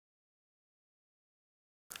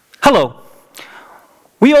Hello.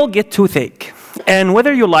 We all get toothache, and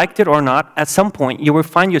whether you liked it or not, at some point you will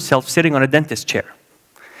find yourself sitting on a dentist chair.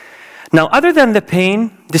 Now, other than the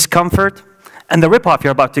pain, discomfort, and the rip-off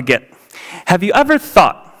you're about to get, have you ever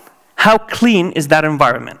thought, how clean is that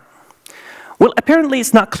environment? Well, apparently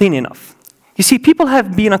it's not clean enough. You see, people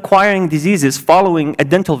have been acquiring diseases following a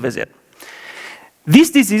dental visit.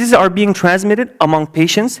 These diseases are being transmitted among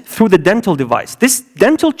patients through the dental device. This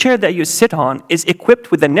dental chair that you sit on is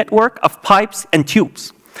equipped with a network of pipes and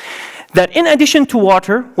tubes that, in addition to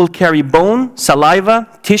water, will carry bone,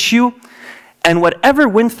 saliva, tissue, and whatever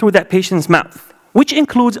went through that patient's mouth, which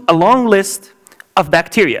includes a long list of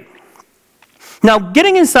bacteria. Now,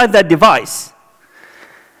 getting inside that device,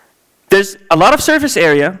 there's a lot of surface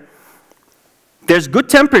area, there's good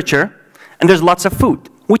temperature, and there's lots of food,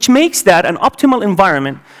 which makes that an optimal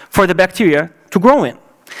environment for the bacteria to grow in.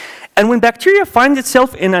 And when bacteria finds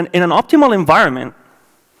itself in an optimal environment,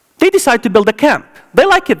 they decide to build a camp. They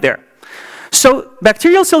like it there. So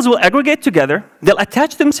bacterial cells will aggregate together, they'll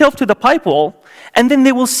attach themselves to the pipe wall, and then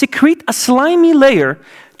they will secrete a slimy layer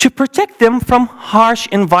to protect them from harsh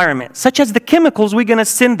environments, such as the chemicals we're going to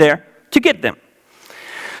send there to get them.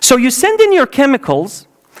 So you send in your chemicals,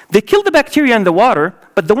 they kill the bacteria in the water,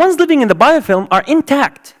 but the ones living in the biofilm are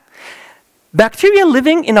intact. Bacteria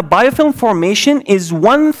living in a biofilm formation is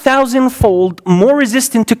 1,000-fold more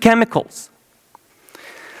resistant to chemicals.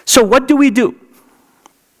 So what do we do?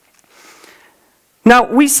 Now,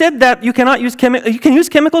 we said that you cannot use you can use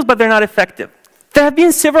chemicals, but they're not effective. There have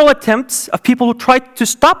been several attempts of people who tried to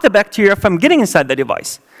stop the bacteria from getting inside the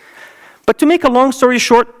device. But to make a long story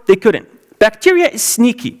short, they couldn't. Bacteria is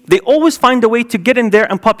sneaky. They always find a way to get in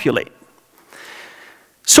there and populate.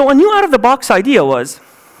 So a new out-of-the-box idea was,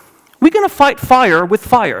 we're going to fight fire with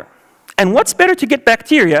fire. And what's better to get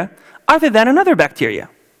bacteria other than another bacteria?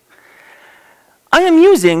 I am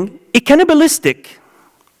using a cannibalistic,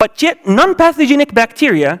 but yet non-pathogenic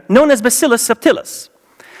bacteria known as Bacillus subtilis.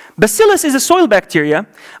 Bacillus is a soil bacteria.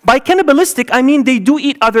 By cannibalistic, I mean they do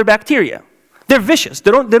eat other bacteria. They're vicious.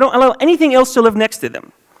 They don't allow anything else to live next to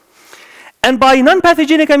them. And by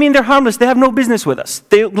non-pathogenic, I mean they're harmless. They have no business with us.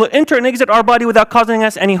 They will enter and exit our body without causing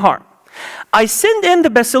us any harm. I send in the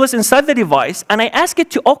bacillus inside the device, and I ask it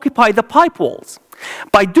to occupy the pipe walls.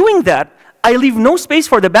 By doing that, I leave no space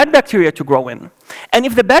for the bad bacteria to grow in. And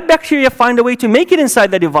if the bad bacteria find a way to make it inside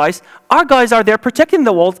the device, our guys are there protecting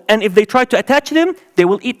the walls, and if they try to attach them, they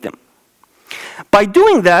will eat them. By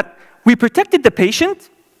doing that, we protected the patient,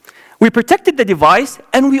 we protected the device,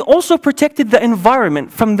 and we also protected the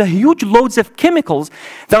environment from the huge loads of chemicals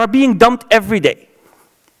that are being dumped every day.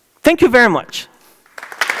 Thank you very much.